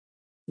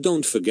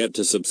Don't forget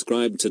to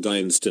subscribe to Die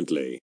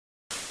Instantly.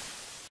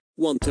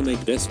 Want to make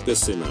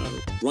Despacito?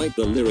 Write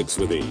the lyrics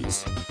with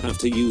ease. Have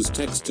to use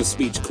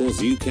text-to-speech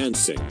cause you can't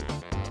sing.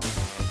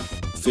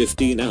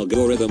 15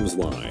 algorithms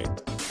why.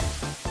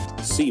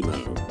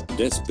 Simo,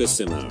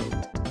 Despacito.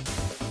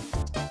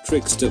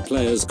 Trickster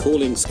players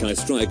calling Sky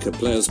Striker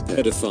players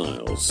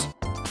pedophiles.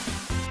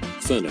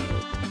 Furno.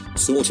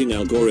 Sorting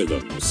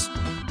algorithms.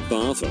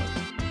 Bafa.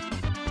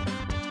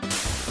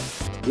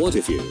 What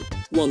if you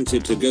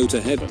wanted to go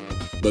to heaven,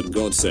 but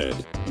God said,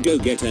 go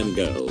get 10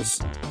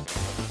 girls?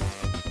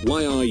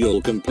 Why are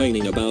y'all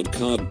complaining about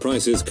card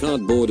prices?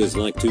 Cardboard is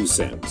like 2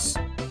 cents.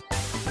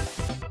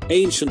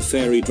 Ancient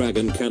fairy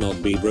dragon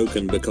cannot be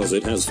broken because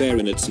it has fair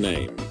in its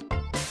name.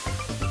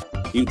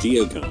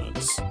 Yu-Gi-Oh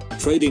cards,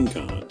 trading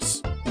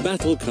cards,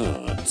 battle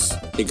cards,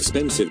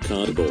 expensive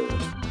cardboard.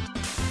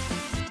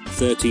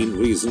 13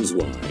 reasons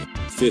why,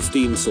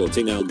 15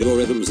 sorting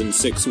algorithms in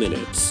 6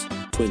 minutes,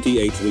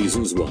 28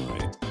 reasons why.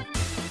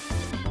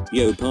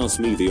 Yo, pass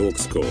me the aux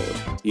cord,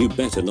 you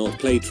better not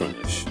play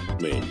trash,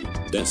 me.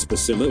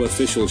 Despacito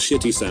official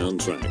shitty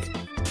soundtrack.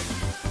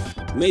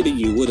 Maybe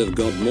you would have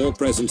got more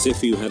presents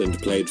if you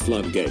hadn't played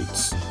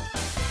Floodgates.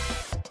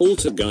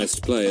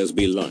 Altergeist players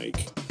be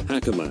like,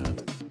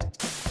 Hackerman.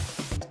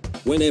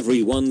 When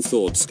everyone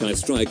thought Sky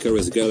Striker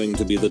is going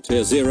to be the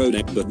tier 0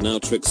 neck but now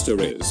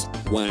Trickster is,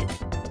 whack.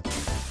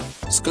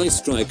 Sky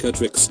Striker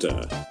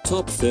Trickster,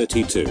 top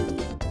 32.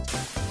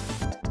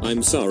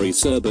 I'm sorry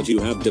sir but you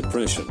have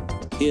depression.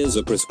 Here's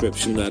a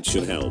prescription that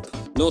should help,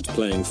 not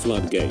playing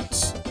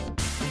Floodgates.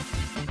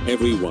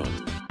 Everyone,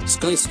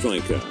 Sky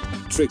Striker,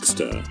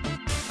 Trickster.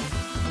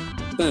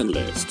 Ban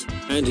list,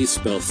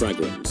 anti-spell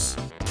fragrance.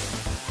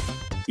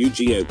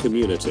 Yu-Gi-Oh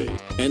community,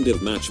 end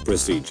of match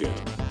procedure.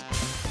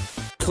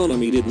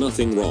 Konami did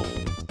nothing wrong,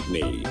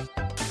 me.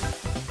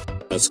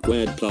 A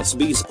squared plus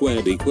b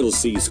squared equals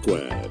c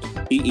squared,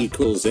 e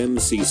equals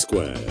mc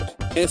squared,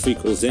 f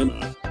equals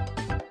emma.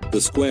 The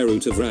square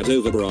root of Rad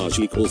over Barrage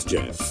equals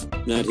Jeff,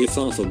 Nad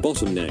Hifafa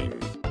bottom name.